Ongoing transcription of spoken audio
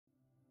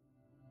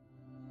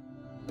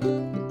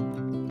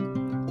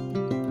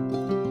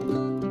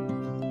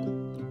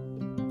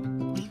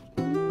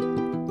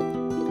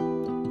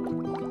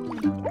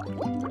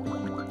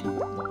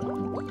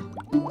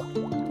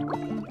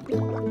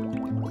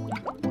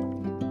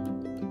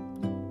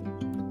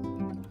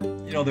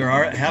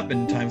Have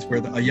been times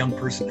where a young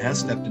person has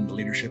stepped into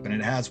leadership and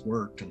it has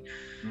worked. And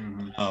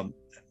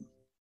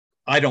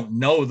I don't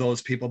know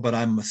those people, but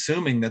I'm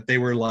assuming that they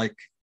were like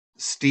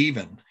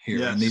Stephen here.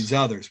 Yes. And these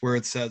others, where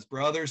it says,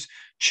 brothers,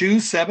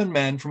 choose 7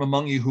 men from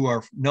among you who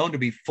are known to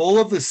be full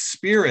of the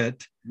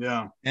Spirit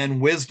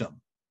and wisdom.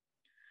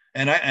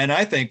 And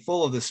I think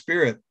full of the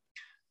Spirit,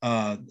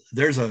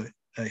 there's a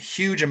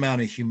huge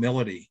amount of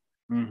humility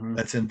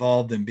that's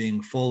involved in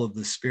being full of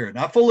the Spirit,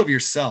 not full of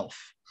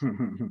yourself.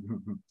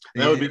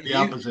 That would be the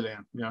opposite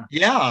end.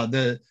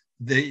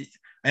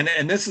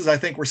 And this is, I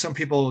think, where some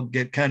people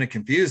get kind of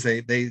confused.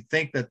 They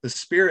think that the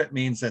Spirit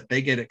means that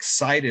they get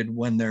excited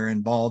when they're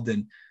involved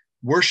in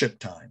worship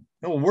time.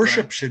 No,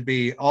 worship should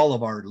be all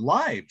of our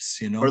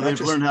lives, or they've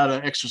learned how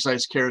to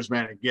exercise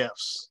charismatic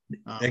gifts.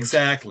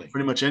 Exactly.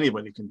 Pretty much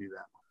anybody can do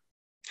that.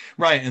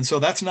 Right. And so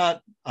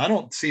I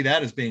don't see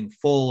that as being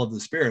full of the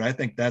Spirit. I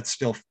think that's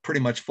still pretty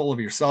much full of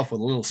yourself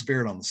with a little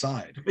Spirit on the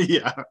side.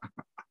 Yeah.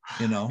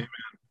 Amen.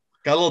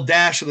 Got a little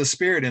dash of the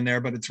Spirit in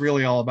there, but it's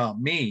really all about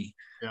me.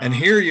 Yeah. And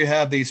here you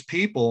have these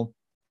people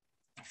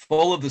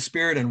full of the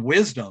Spirit and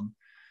wisdom.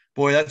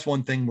 Boy, that's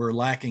one thing we're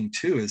lacking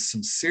too, is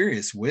some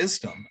serious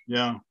wisdom.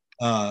 Yeah.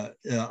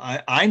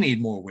 I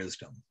need more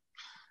wisdom.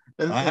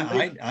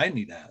 I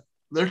need that.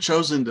 They're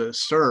chosen to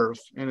serve,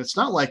 and it's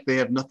not like they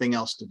have nothing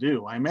else to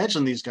do. I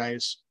imagine these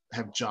guys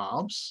have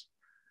jobs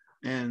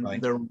and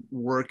they're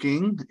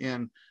working,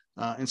 and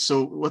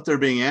so what they're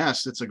being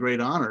asked, it's a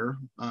great honor.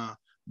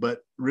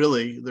 But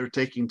really, they're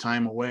taking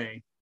time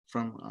away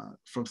from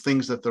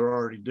things that they're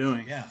already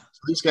doing. Yeah. So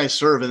these guys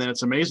serve, and then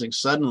it's amazing.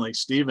 Suddenly,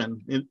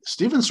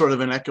 Stephen's sort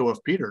of an echo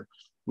of Peter.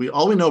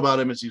 All we know about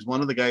him is he's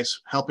one of the guys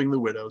helping the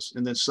widows,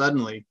 and then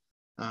suddenly,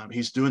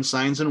 he's doing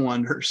signs and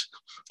wonders.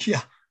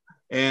 Yeah.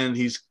 And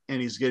he's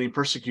getting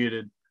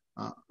persecuted,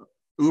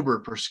 uber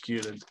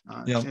persecuted.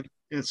 And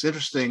it's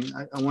interesting.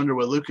 I wonder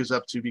what Luke is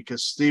up to,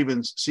 because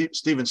Stephen's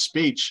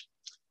speech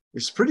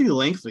is pretty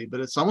lengthy, but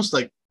it's almost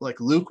like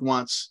Luke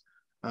wants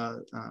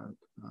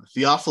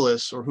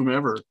Theophilus or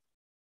whomever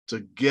to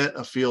get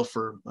a feel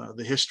for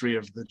the history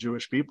of the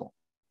Jewish people.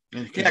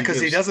 Because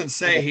he doesn't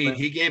say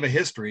he gave a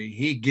history;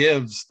 he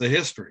gives the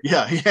history.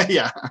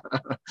 Yeah.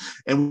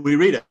 And we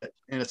read it,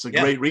 and it's a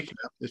great recap.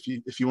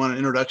 If you want an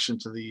introduction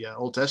to the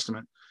Old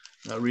Testament,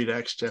 read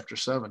Acts chapter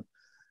 7.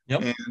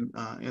 Yep.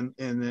 And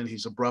then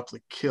he's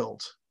abruptly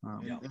killed.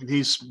 And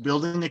he's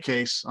building a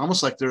case,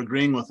 almost like they're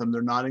agreeing with him.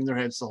 They're nodding their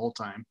heads the whole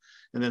time,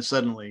 and then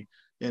suddenly.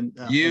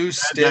 You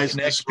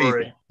stiff-necked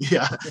people.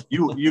 Yeah,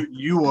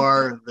 you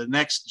are the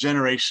next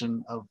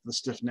generation of the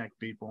stiff-necked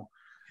people.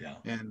 Yeah,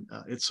 and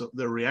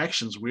their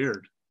reaction's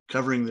weird,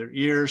 covering their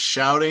ears,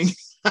 shouting.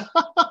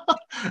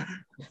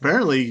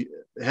 Apparently,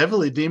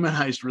 heavily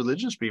demonized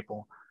religious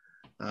people,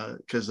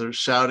 because they're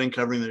shouting,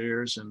 covering their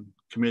ears, and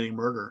committing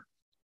murder.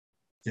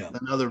 Yeah,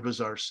 another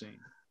bizarre scene.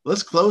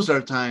 Let's close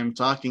our time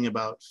talking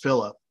about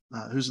Philip,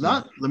 who's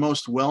not the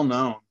most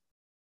well-known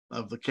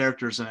of the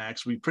characters in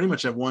Acts. We pretty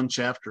much have one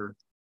chapter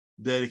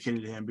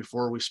dedicated to him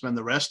before we spend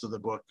the rest of the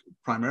book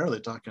primarily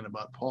talking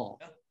about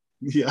Paul.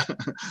 Yeah.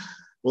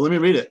 Well, let me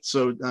read it.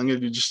 So I'm going to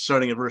be just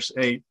starting at verse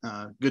 8.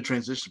 Good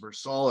transition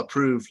verse. Saul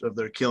approved of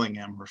their killing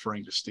him,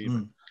 referring to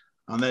Stephen.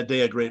 On that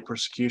day, a great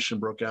persecution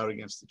broke out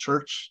against the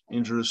church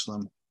in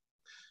Jerusalem,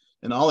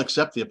 and all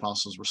except the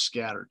apostles were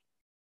scattered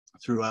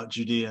throughout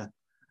Judea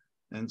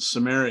and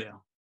Samaria.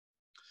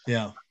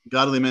 Yeah.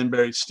 Godly men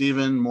buried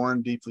Stephen,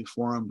 mourned deeply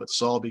for him, but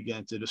Saul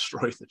began to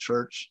destroy the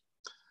church.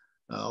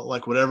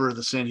 Like whatever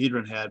the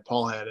Sanhedrin had,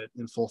 Paul had it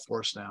in full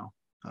force now.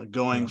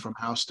 Going from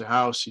house to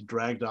house, he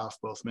dragged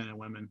off both men and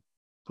women,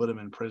 put them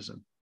in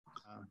prison.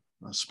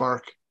 A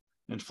spark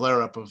and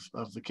flare up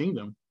of the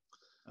kingdom.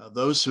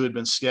 Those who had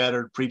been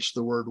scattered preached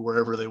the word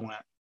wherever they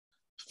went.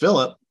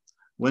 Philip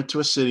went to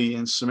a city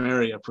in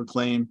Samaria,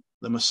 proclaimed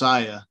the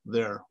Messiah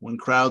there. When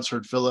crowds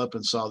heard Philip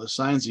and saw the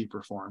signs he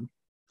performed,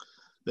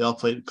 they all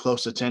paid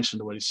close attention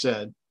to what he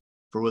said.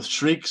 For with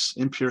shrieks,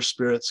 impure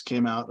spirits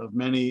came out of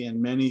many,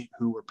 and many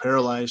who were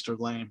paralyzed or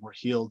lame were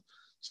healed.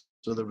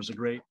 So there was a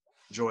great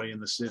joy in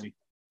the city.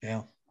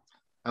 Yeah.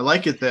 I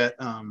like it that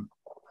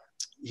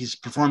he's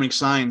performing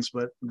signs,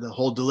 but the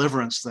whole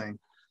deliverance thing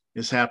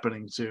is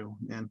happening too.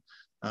 And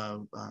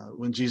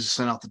when Jesus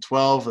sent out the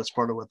 12, that's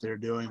part of what they're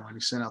doing. When he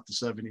sent out the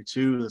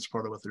 72, that's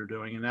part of what they're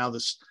doing. And now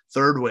this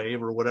third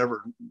wave, or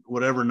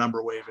whatever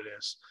number wave it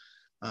is,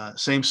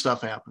 same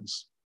stuff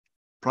happens.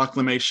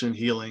 Proclamation,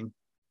 healing,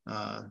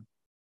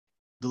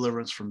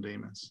 deliverance from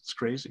demons. It's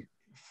crazy.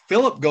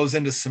 Philip goes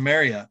into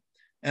Samaria,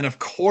 and of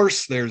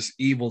course there's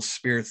evil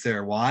spirits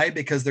there. Why?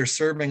 Because they're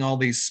serving all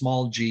these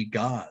small g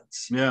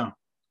gods. Yeah.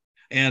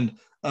 And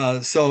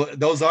so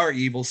those are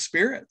evil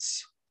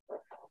spirits.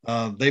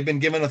 They've been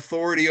given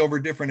authority over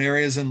different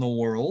areas in the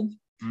world.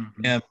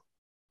 And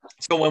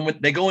so when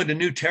they go into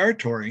new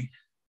territory,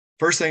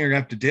 first thing you're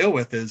going to have to deal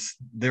with is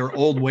their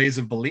old ways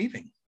of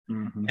believing.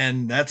 Mm-hmm.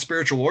 And that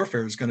spiritual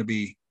warfare is going to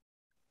be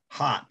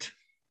hot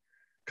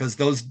because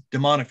those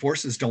demonic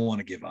forces don't want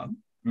to give up.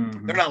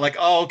 Mm-hmm. They're not like,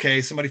 oh,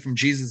 okay, somebody from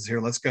Jesus is here.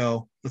 Let's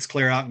go. Let's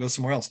clear out and go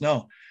somewhere else.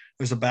 No,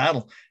 there's a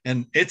battle.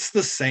 And it's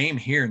the same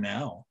here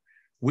now.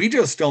 We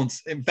just don't.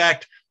 In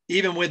fact,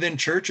 even within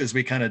churches,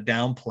 we kind of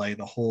downplay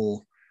the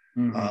whole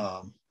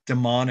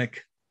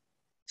demonic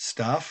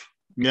stuff.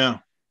 Yeah.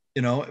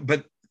 You know,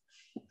 but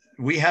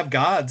we have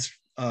gods,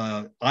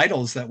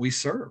 idols that we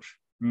serve.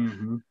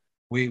 Mm-hmm.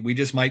 We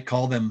just might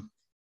call them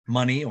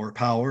money or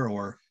power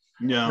or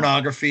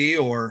pornography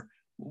or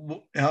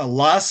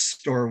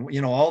lust or,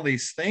 you know, all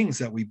these things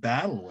that we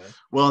battle with.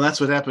 Well,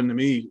 that's what happened to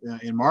me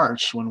in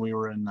March when we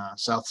were in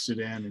South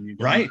Sudan and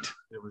Uganda. Right.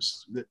 It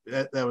was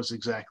that was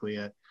exactly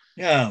it.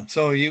 Yeah.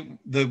 So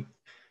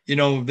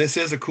this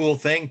is a cool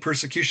thing.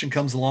 Persecution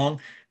comes along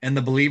and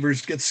the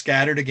believers get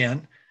scattered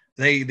again.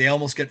 They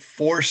almost get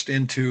forced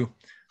into,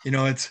 you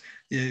know,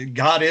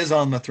 God is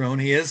on the throne.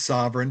 He is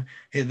sovereign.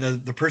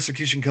 The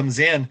persecution comes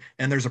in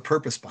and there's a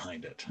purpose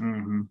behind it.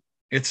 Mm-hmm.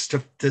 It's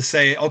to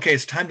say, okay,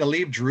 it's time to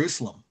leave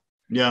Jerusalem.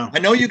 Yeah. I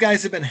know you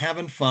guys have been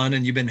having fun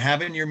and you've been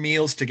having your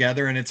meals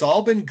together and it's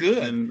all been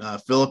good. And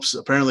Philip's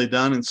apparently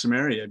done in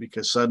Samaria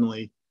because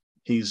suddenly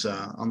he's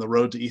on the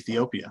road to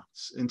Ethiopia.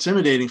 It's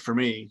intimidating for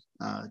me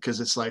because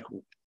it's like,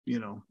 you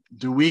know,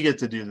 do we get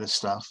to do this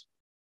stuff?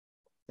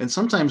 And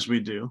sometimes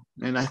we do.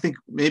 And I think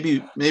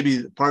maybe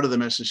part of the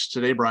message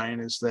today, Bryan,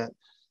 is that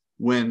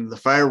when the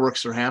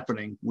fireworks are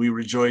happening, we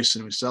rejoice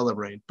and we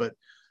celebrate. But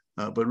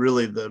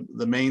really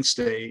the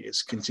mainstay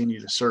is continue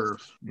to serve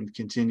and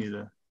continue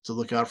to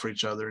look out for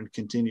each other and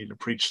continue to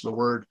preach the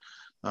word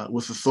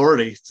with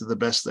authority to the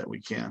best that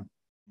we can.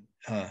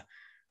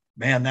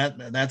 Man,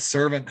 that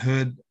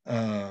servanthood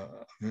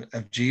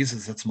of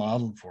Jesus that's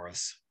modeled for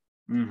us.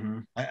 Mm-hmm.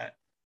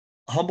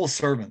 Humble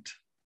servant.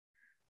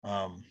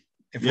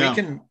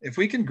 If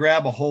we can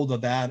grab a hold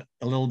of that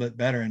a little bit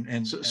better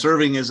and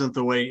serving isn't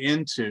the way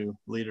into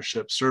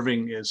leadership.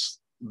 Serving is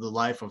the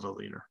life of a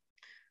leader.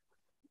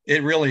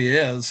 It really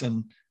is.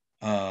 And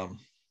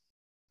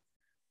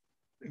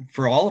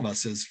for all of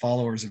us as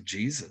followers of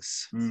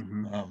Jesus,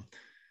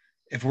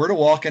 if we're to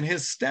walk in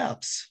his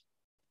steps,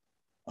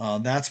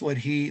 that's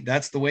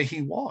the way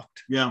he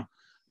walked. Yeah.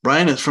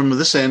 Bryan, from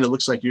this end, it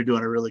looks like you're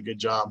doing a really good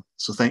job.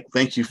 So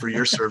thank you for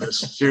your service.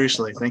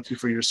 Seriously, thank you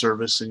for your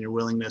service and your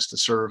willingness to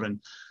serve.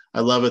 And I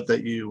love it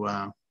that you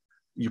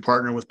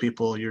partner with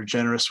people. You're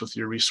generous with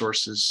your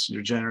resources.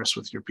 You're generous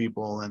with your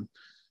people. And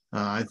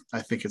I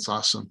think it's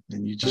awesome.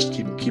 And you just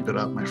keep it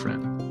up, my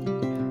friend.